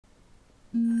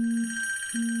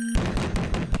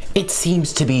It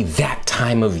seems to be that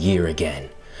time of year again.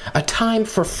 A time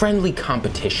for friendly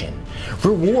competition,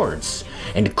 rewards,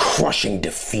 and crushing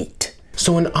defeat.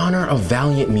 So in honor of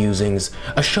valiant musings,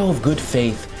 a show of good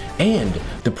faith, and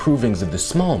the provings of the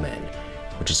small men,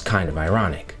 which is kind of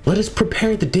ironic, let us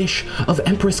prepare the dish of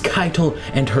Empress Caiatl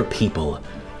and her people,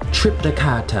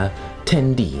 Triplicata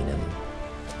Tendinum.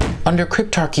 Under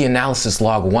Cryptarchy Analysis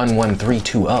Log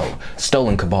 11320,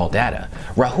 stolen Cabal data,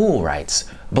 Rahul writes,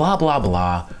 blah blah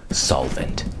blah,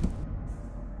 solvent.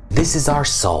 This is our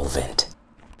solvent.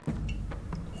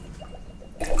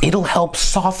 It'll help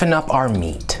soften up our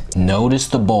meat. Notice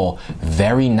the bowl,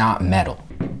 very not metal.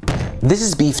 This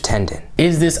is beef tendon.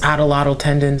 Is this axolotl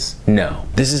tendons? No,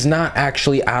 this is not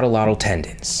actually axolotl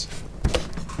tendons.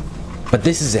 But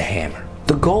this is a hammer.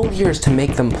 The goal here is to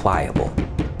make them pliable.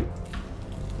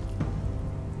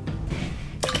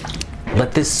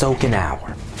 Let this soak an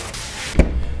hour.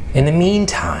 In the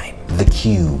meantime, the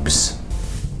cubes.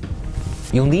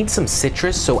 You'll need some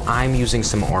citrus, so I'm using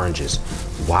some oranges.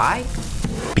 Why?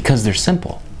 Because they're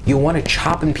simple. You'll want to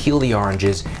chop and peel the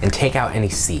oranges and take out any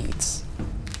seeds.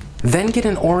 Then get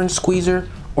an orange squeezer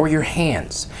or your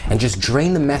hands and just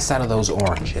drain the mess out of those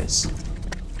oranges.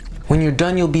 When you're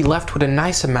done, you'll be left with a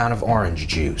nice amount of orange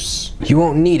juice. You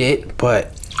won't need it,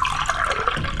 but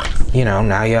you know,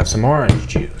 now you have some orange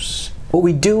juice. What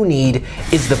we do need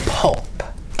is the pulp.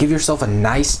 Give yourself a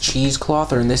nice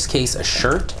cheesecloth, or in this case, a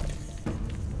shirt,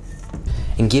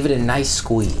 and give it a nice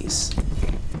squeeze.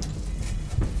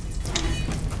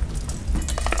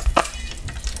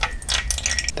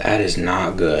 That is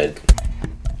not good.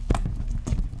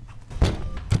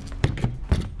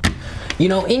 You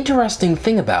know, interesting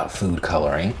thing about food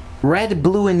coloring, red,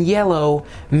 blue, and yellow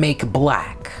make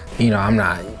black. You know,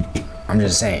 I'm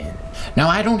just saying. Now,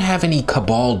 I don't have any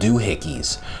Cabal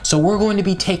doohickeys, so we're going to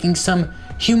be taking some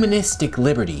humanistic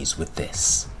liberties with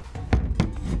this.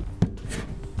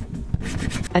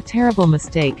 A terrible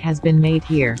mistake has been made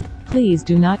here. Please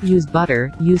do not use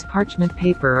butter, use parchment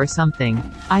paper or something.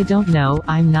 I don't know,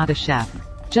 I'm not a chef.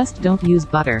 Just don't use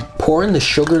butter. Pour in the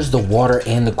sugars, the water,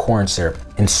 and the corn syrup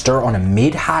and stir on a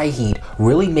mid-high heat,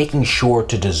 really making sure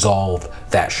to dissolve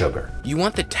that sugar. You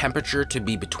want the temperature to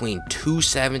be between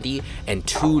 270 and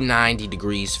 290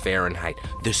 degrees Fahrenheit,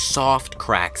 the soft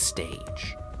crack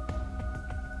stage.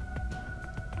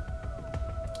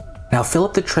 Now fill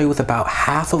up the tray with about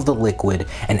half of the liquid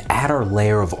and add our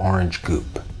layer of orange goop.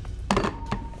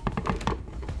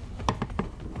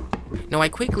 Now I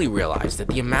quickly realized that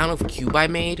the amount of cube I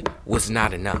made was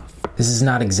not enough. This is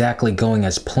not exactly going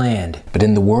as planned, but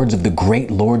in the words of the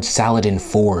great Lord Saladin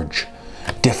Forge,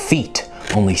 defeat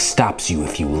only stops you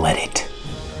if you let it.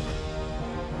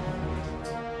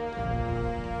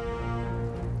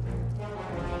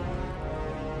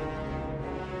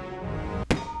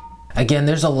 Again,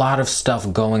 there's a lot of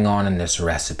stuff going on in this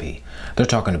recipe. They're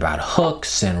talking about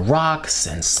hooks and rocks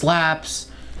and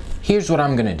slaps. Here's what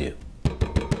I'm gonna do.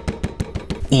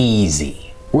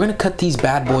 Easy. We're gonna cut these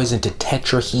bad boys into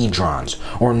tetrahedrons,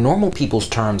 or in normal people's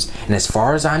terms, and as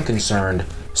far as I'm concerned,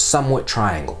 somewhat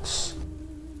triangles.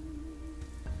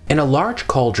 In a large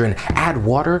cauldron, add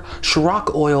water,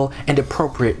 Chirac oil, and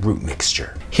appropriate root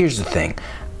mixture. Here's the thing,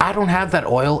 I don't have that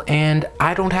oil and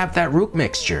I don't have that root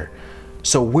mixture.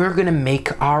 So we're gonna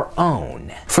make our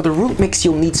own. For the root mix,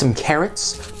 you'll need some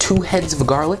carrots, 2 heads of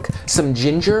garlic, some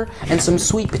ginger, and some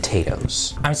sweet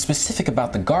potatoes. I'm specific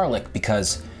about the garlic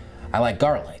because I like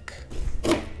garlic.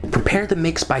 Prepare the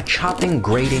mix by chopping,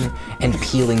 grating, and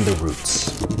peeling the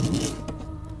roots.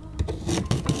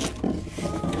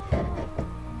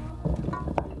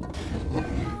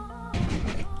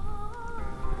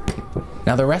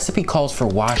 Now the recipe calls for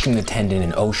washing the tendon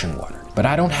in ocean water, but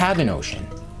I don't have an ocean.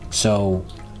 So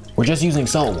we're just using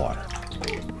salt water.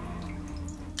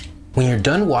 When you're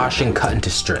done washing, cut into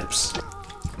strips.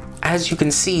 As you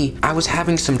can see, I was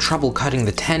having some trouble cutting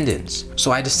the tendons, so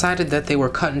I decided that they were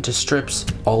cut into strips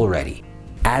already.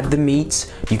 Add the meats.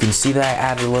 You can see that I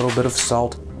added a little bit of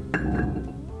salt.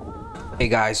 Hey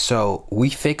guys, so we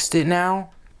fixed it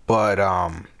now, but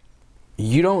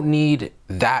you don't need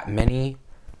that many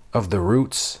of the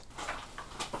roots.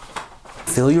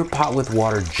 Fill your pot with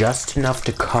water just enough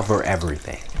to cover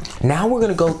everything. Now we're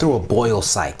gonna go through a boil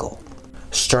cycle.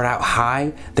 Start out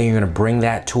high, then you're gonna bring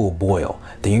that to a boil.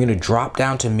 Then you're gonna drop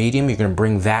down to medium, you're gonna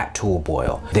bring that to a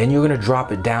boil. Then you're gonna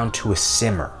drop it down to a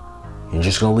simmer. You're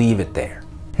just gonna leave it there.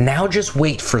 Now just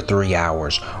wait for 3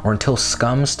 hours or until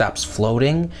scum stops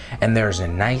floating and there's a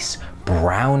nice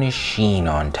brownish sheen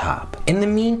on top. In the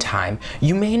meantime,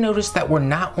 you may notice that we're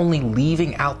not only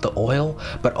leaving out the oil,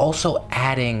 but also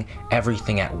adding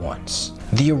everything at once.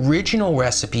 The original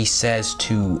recipe says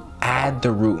to add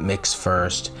the root mix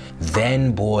first,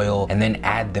 then boil, and then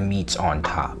add the meats on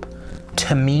top.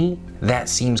 To me, that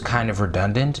seems kind of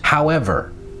redundant.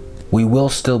 However, we will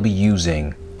still be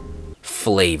using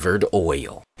flavored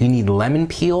oil. You need lemon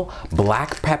peel,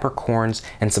 black peppercorns,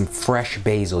 and some fresh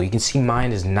basil. You can see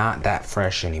mine is not that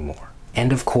fresh anymore.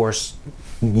 And of course,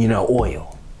 you know,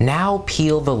 oil. Now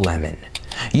peel the lemon.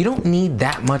 You don't need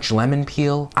that much lemon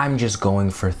peel. I'm just going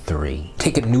for 3.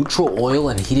 Take a neutral oil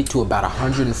and heat it to about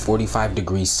 145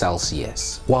 degrees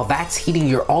Celsius. While that's heating,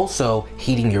 you're also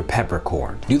heating your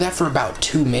peppercorn. Do that for about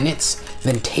 2 minutes,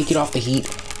 then take it off the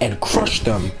heat and crush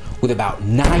them with about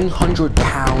 900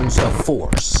 pounds of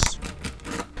force.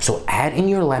 So add in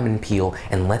your lemon peel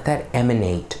and let that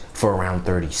emanate for around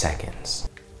 30 seconds.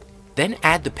 Then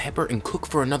add the pepper and cook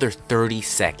for another 30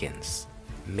 seconds.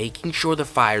 Making sure the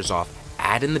fire's off,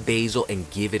 add in the basil and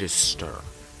give it a stir.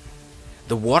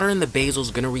 The water in the basil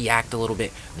is gonna react a little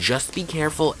bit. Just be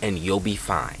careful and you'll be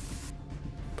fine.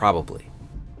 Probably.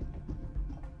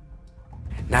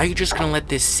 Now you're just gonna let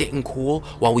this sit and cool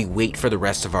while we wait for the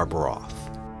rest of our broth.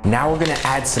 Now we're gonna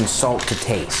add some salt to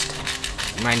taste.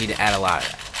 You might need to add a lot of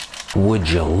that. Would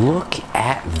you look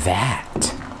at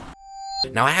that?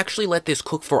 Now I actually let this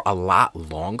cook for a lot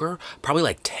longer, probably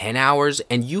like 10 hours,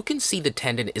 and you can see the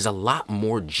tendon is a lot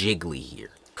more jiggly here.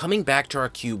 Coming back to our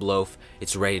cube loaf,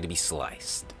 it's ready to be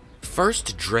sliced.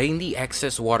 First, drain the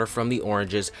excess water from the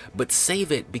oranges, but save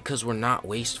it because we're not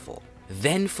wasteful.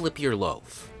 Then flip your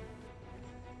loaf.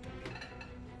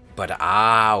 But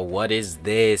what is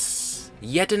this?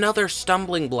 Yet another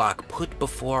stumbling block put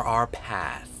before our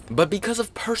path. But because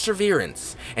of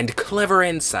perseverance and clever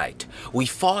insight, we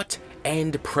fought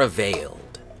and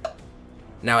prevailed.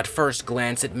 Now at first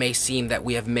glance it may seem that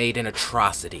we have made an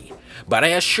atrocity, but I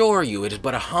assure you it is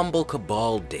but a humble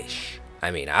Cabal dish.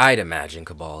 I mean, I'd imagine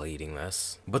Cabal eating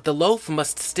this. But the loaf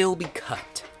must still be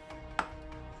cut.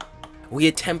 We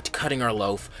attempt cutting our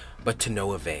loaf, but to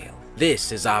no avail.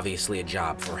 This is obviously a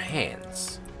job for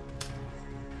hands.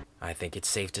 I think it's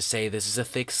safe to say this is a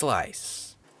thick slice.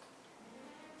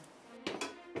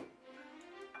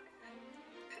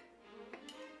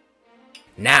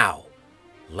 Now,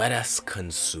 let us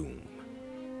consume.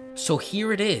 So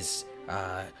here it is,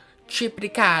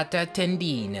 Triplicata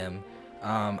Tendinum.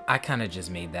 I kind of just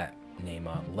made that name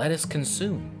up. Let us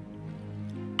consume.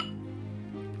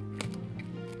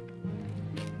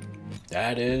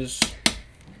 That is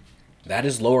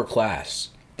lower class.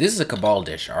 This is a Cabal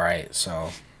dish, all right, so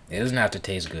it doesn't have to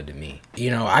taste good to me. You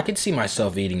know, I could see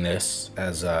myself eating this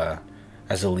as a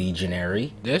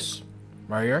legionary. This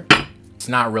right here, it's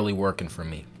not really working for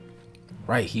me.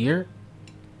 Right here,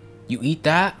 you eat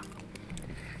that,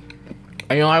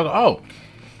 and you're like, oh,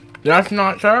 that's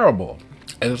not terrible.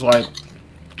 It's like,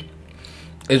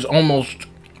 it's almost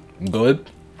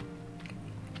good,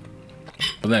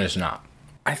 but then it's not.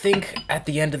 I think at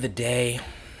the end of the day,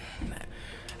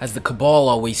 as the Cabal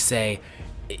always say,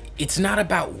 it's not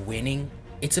about winning,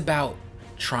 it's about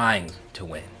trying to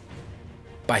win.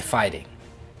 By fighting,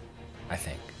 I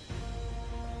think.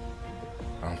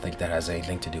 I don't think that has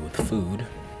anything to do with food.